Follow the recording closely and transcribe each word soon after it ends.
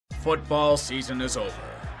Football season is over,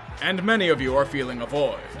 and many of you are feeling a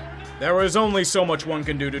void. There is only so much one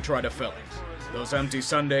can do to try to fill it. Those empty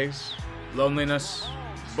Sundays, loneliness,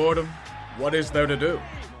 boredom, what is there to do?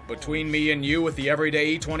 Between me and you with the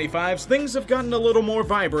everyday E25s, things have gotten a little more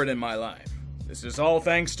vibrant in my life. This is all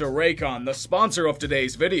thanks to Raycon, the sponsor of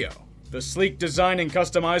today's video. The sleek design and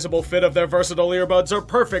customizable fit of their versatile earbuds are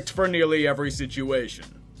perfect for nearly every situation.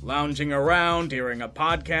 Lounging around, hearing a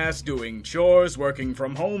podcast, doing chores, working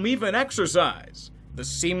from home, even exercise. The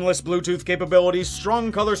seamless Bluetooth capabilities,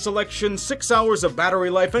 strong color selection, 6 hours of battery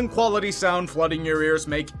life, and quality sound flooding your ears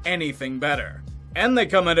make anything better. And they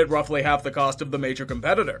come in at roughly half the cost of the major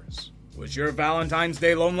competitors. Was your Valentine's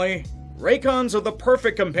Day lonely? Raycons are the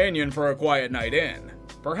perfect companion for a quiet night in.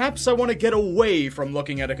 Perhaps I want to get away from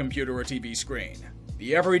looking at a computer or TV screen.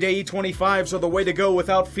 The everyday E25s are the way to go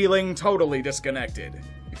without feeling totally disconnected.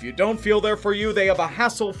 If you don't feel they're for you, they have a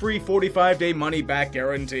hassle-free 45-day money-back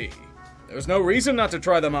guarantee. There's no reason not to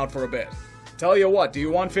try them out for a bit. Tell you what, do you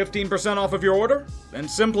want 15% off of your order? Then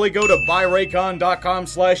simply go to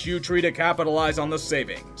buyraycon.com/utree to capitalize on the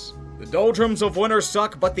savings. The doldrums of winter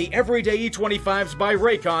suck, but the everyday E25s by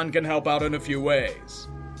Raycon can help out in a few ways.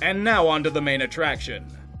 And now on to the main attraction.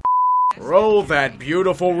 Roll that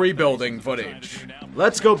beautiful rebuilding footage.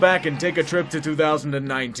 Let's go back and take a trip to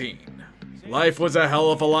 2019. Life was a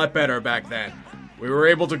hell of a lot better back then. We were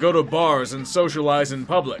able to go to bars and socialize in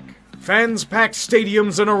public. Fans packed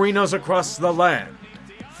stadiums and arenas across the land.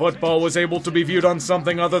 Football was able to be viewed on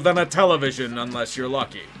something other than a television, unless you're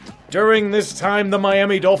lucky. During this time, the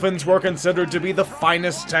Miami Dolphins were considered to be the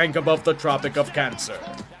finest tank above the Tropic of Cancer.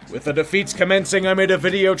 With the defeats commencing, I made a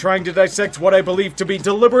video trying to dissect what I believe to be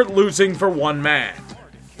deliberate losing for one man,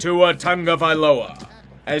 Tua Tagovailoa.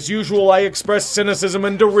 As usual, I expressed cynicism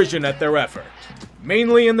and derision at their effort,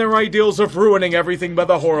 mainly in their ideals of ruining everything by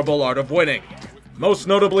the horrible art of winning. Most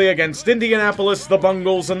notably against Indianapolis, the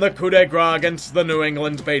Bungles, and the coup de grace against the New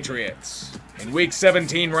England Patriots. In Week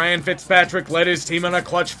 17, Ryan Fitzpatrick led his team on a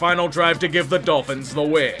clutch final drive to give the Dolphins the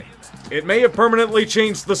win. It may have permanently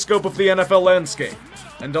changed the scope of the NFL landscape,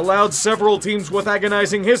 and allowed several teams with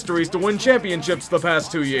agonizing histories to win championships the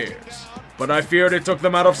past 2 years. But I feared it took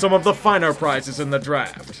them out of some of the finer prizes in the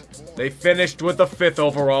draft. They finished with the 5th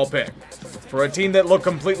overall pick. For a team that looked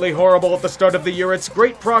completely horrible at the start of the year, it's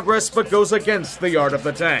great progress but goes against the art of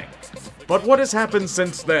the tank. But what has happened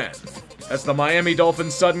since then? Has the Miami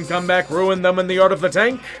Dolphins' sudden comeback ruined them in the art of the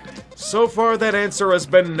tank? So far, that answer has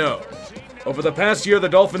been no. Over the past year, the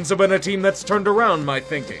Dolphins have been a team that's turned around my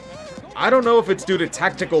thinking. I don't know if it's due to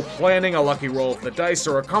tactical planning, a lucky roll of the dice,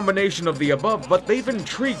 or a combination of the above, but they've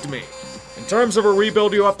intrigued me. In terms of a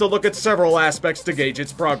rebuild, you have to look at several aspects to gauge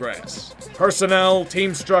its progress. Personnel,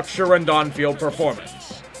 team structure, and on-field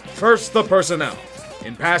performance. First, the personnel.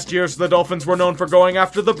 In past years, the Dolphins were known for going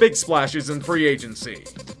after the big splashes in free agency.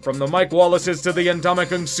 From the Mike Wallaces to the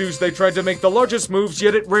Ndamukong Suhs, they tried to make the largest moves,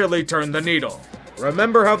 yet it rarely turned the needle.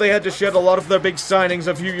 Remember how they had to shed a lot of their big signings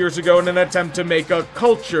a few years ago in an attempt to make a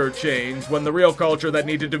culture change, when the real culture that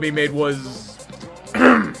needed to be made was...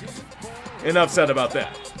 Enough said about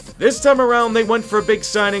that. This time around, they went for big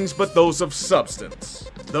signings, but those of substance.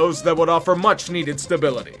 Those that would offer much-needed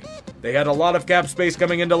stability. They had a lot of cap space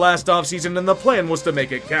coming into last offseason, and the plan was to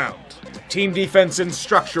make it count. Team defense and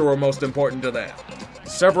structure were most important to them.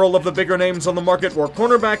 Several of the bigger names on the market were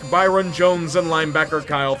cornerback Byron Jones and linebacker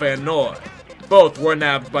Kyle Van Noy. Both were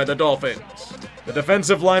nabbed by the Dolphins. The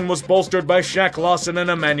defensive line was bolstered by Shaq Lawson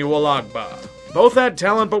and Emmanuel Ogbah. Both had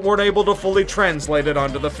talent but weren't able to fully translate it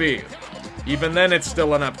onto the field. Even then, it's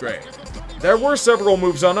still an upgrade. There were several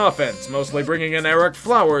moves on offense, mostly bringing in Eric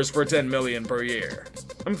Flowers for $10 million per year.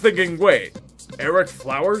 I'm thinking, wait, Eric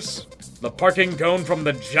Flowers? The parking cone from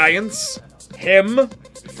the Giants? Him?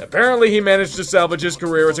 Apparently he managed to salvage his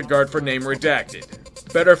career as a guard for name redacted.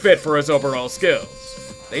 Better fit for his overall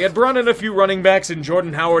skills. They had brought in a few running backs in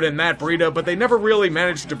Jordan Howard and Matt Breida, but they never really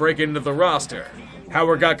managed to break into the roster.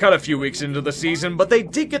 Howard got cut a few weeks into the season, but they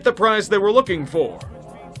did get the prize they were looking for.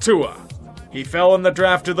 Tua. He fell in the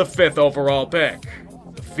draft to the 5th overall pick.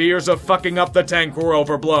 The fears of fucking up the tank were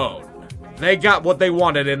overblown. They got what they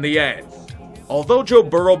wanted in the end. Although Joe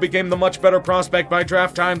Burrow became the much better prospect by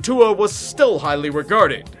draft time, Tua was still highly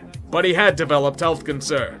regarded, but he had developed health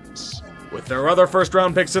concerns. With their other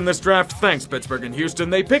first-round picks in this draft, thanks Pittsburgh and Houston,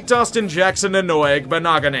 they picked Austin Jackson and Noah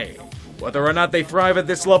Igbenogany. Whether or not they thrive at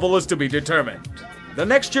this level is to be determined. The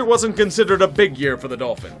next year wasn't considered a big year for the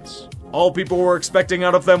Dolphins. All people were expecting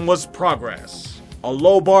out of them was progress. A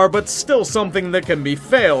low bar, but still something that can be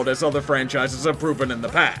failed, as other franchises have proven in the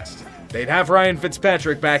past. They'd have Ryan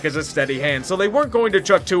Fitzpatrick back as a steady hand, so they weren't going to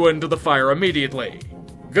chuck Tua into the fire immediately.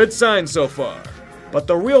 Good sign so far. But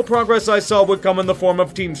the real progress I saw would come in the form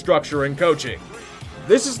of team structure and coaching.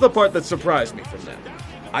 This is the part that surprised me from them.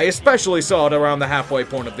 I especially saw it around the halfway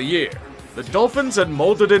point of the year. The Dolphins had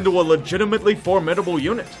molded into a legitimately formidable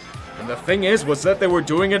unit. And the thing was that they were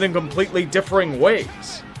doing it in completely differing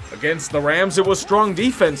ways. Against the Rams, it was strong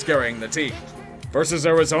defense carrying the team. Versus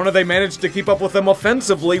Arizona, they managed to keep up with them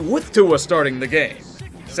offensively with Tua starting the game.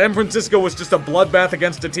 San Francisco was just a bloodbath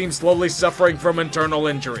against a team slowly suffering from internal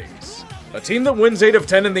injuries. A team that wins 8 of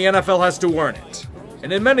 10 in the NFL has to earn it.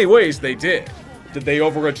 And in many ways, they did. Did they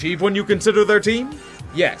overachieve when you consider their team?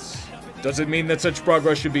 Yes. Does it mean that such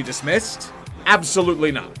progress should be dismissed?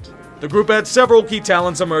 Absolutely not. The group had several key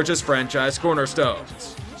talents emerge as franchise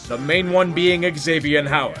cornerstones. The main one being Xavier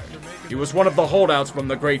Howard. He was one of the holdouts from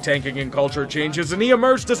the great tanking and culture changes, and he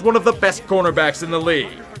emerged as one of the best cornerbacks in the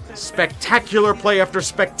league. Spectacular play after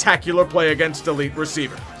spectacular play against elite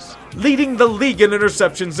receivers, leading the league in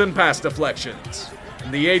interceptions and pass deflections.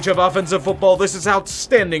 In the age of offensive football, this is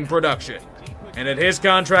outstanding production. And at his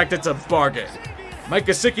contract, it's a bargain. Mike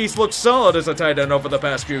Gesicki's looked solid as a tight end over the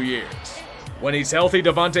past few years. When he's healthy,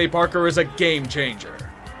 Devontae Parker is a game changer.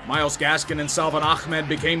 Myles Gaskin and Salvon Ahmed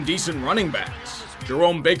became decent running backs.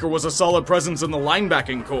 Jerome Baker was a solid presence in the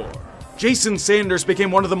linebacking core. Jason Sanders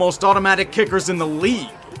became one of the most automatic kickers in the league.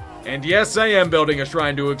 And yes, I am building a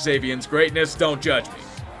shrine to Xavier's greatness, don't judge me.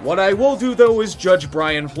 What I will do though is judge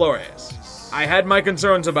Brian Flores. I had my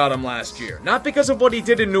concerns about him last year, not because of what he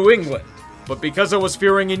did in New England, but because I was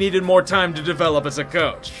fearing he needed more time to develop as a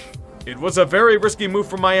coach. It was a very risky move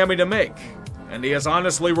for Miami to make, and he has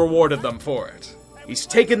honestly rewarded them for it. He's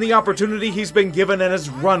taken the opportunity he's been given and has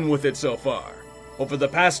run with it so far. Over the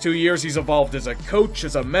past 2 years, he's evolved as a coach,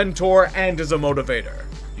 as a mentor, and as a motivator.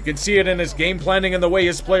 You can see it in his game planning and the way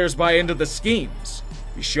his players buy into the schemes.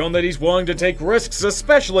 He's shown that he's willing to take risks,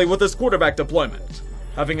 especially with his quarterback deployment.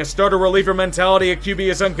 Having a starter-reliever mentality at QB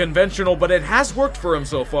is unconventional, but it has worked for him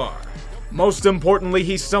so far. Most importantly,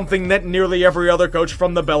 he's something that nearly every other coach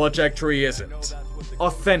from the Belichick tree isn't.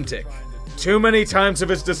 Authentic. Too many times have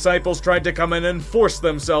his disciples tried to come in and force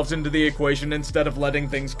themselves into the equation instead of letting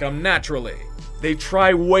things come naturally. They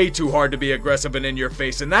try way too hard to be aggressive and in your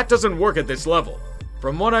face, and that doesn't work at this level.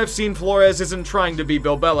 From what I've seen, Flores isn't trying to be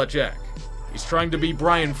Bill Belichick. He's trying to be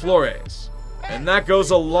Brian Flores. And that goes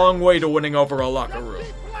a long way to winning over a locker room.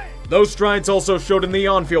 Those strides also showed in the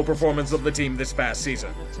on-field performance of the team this past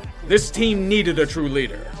season. This team needed a true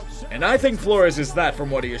leader, and I think Flores is that from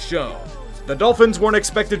what he has shown. The Dolphins weren't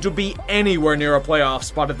expected to be anywhere near a playoff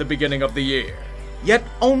spot at the beginning of the year, yet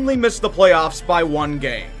only missed the playoffs by 1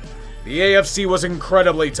 game. The AFC was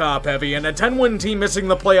incredibly top-heavy, and a 10-win team missing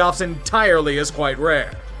the playoffs entirely is quite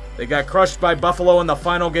rare. They got crushed by Buffalo in the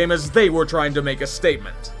final game as they were trying to make a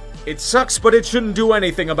statement. It sucks, but it shouldn't do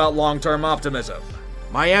anything about long-term optimism.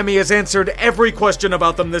 Miami has answered every question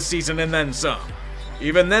about them this season and then some.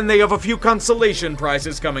 Even then, they have a few consolation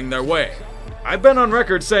prizes coming their way. I've been on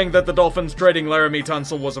record saying that the Dolphins trading Laramie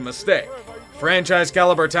Tunsil was a mistake.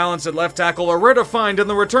 Franchise-caliber talents at left tackle are rare to find, and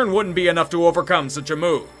the return wouldn't be enough to overcome such a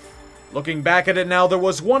move. Looking back at it now, there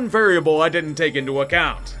was one variable I didn't take into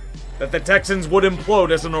account. That the Texans would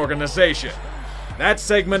implode as an organization. That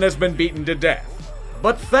segment has been beaten to death.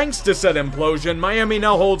 But thanks to said implosion, Miami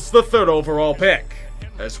now holds the 3rd overall pick,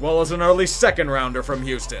 as well as an early 2nd rounder from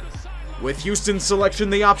Houston. With Houston's selection,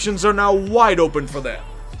 the options are now wide open for them.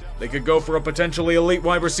 They could go for a potentially elite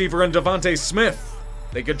wide receiver in Devontae Smith.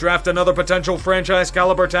 They could draft another potential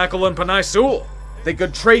franchise-caliber tackle in Penei Sewell. They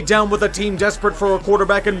could trade down with a team desperate for a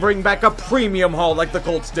quarterback and bring back a premium haul like the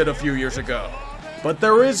Colts did a few years ago. But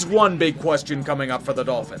there is one big question coming up for the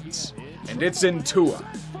Dolphins, and it's in Tua.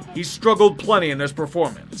 He's struggled plenty in his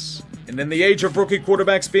performance, and in the age of rookie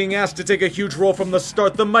quarterbacks being asked to take a huge role from the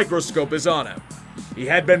start, the microscope is on him. He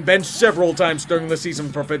had been benched several times during the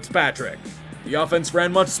season for Fitzpatrick. The offense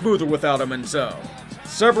ran much smoother without him, and so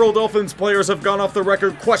several Dolphins players have gone off the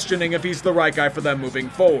record questioning if he's the right guy for them moving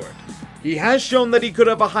forward. He has shown that he could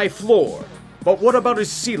have a high floor, but what about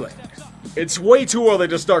his ceiling? It's way too early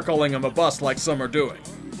to start calling him a bust like some are doing.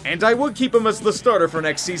 And I would keep him as the starter for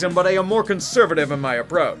next season, but I am more conservative in my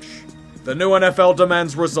approach. The new NFL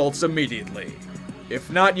demands results immediately.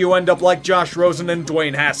 If not, you end up like Josh Rosen and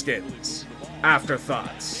Dwayne Haskins.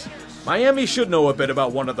 Afterthoughts. Miami should know a bit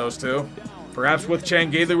about one of those two. Perhaps with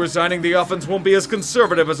Chan Gailey resigning, the offense won't be as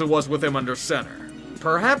conservative as it was with him under center.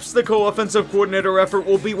 Perhaps the co-offensive coordinator effort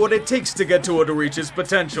will be what it takes to get Tua to reach his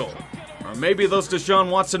potential. Or maybe those Deshaun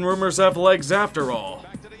Watson rumors have legs after all.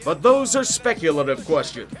 But those are speculative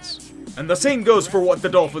questions. And the same goes for what the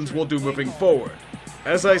Dolphins will do moving forward.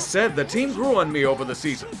 As I said, the team grew on me over the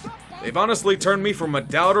season. They've honestly turned me from a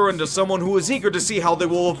doubter into someone who is eager to see how they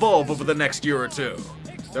will evolve over the next year or two.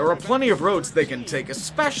 There are plenty of roads they can take,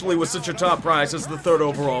 especially with such a top prize as the 3rd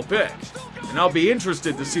overall pick, and I'll be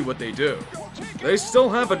interested to see what they do. They still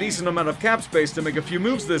have a decent amount of cap space to make a few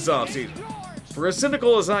moves this offseason. For as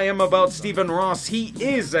cynical as I am about Stephen Ross, he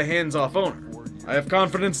is a hands-off owner. I have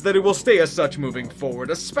confidence that he will stay as such moving forward,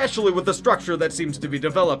 especially with the structure that seems to be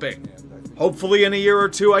developing. Hopefully in a year or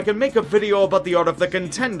two I can make a video about the art of the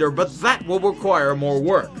contender, but that will require more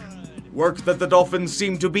work. Work that the Dolphins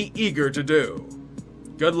seem to be eager to do.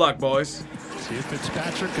 Good luck, boys. See if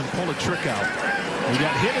Fitzpatrick can pull a trick out. He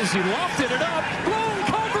got hit as he lofted it up. Blown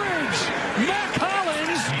coverage! Matt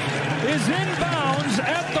Collins is inbounds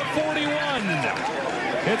at the 41.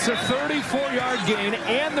 It's a 34-yard gain,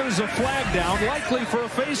 and there's a flag down, likely for a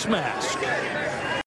face mask.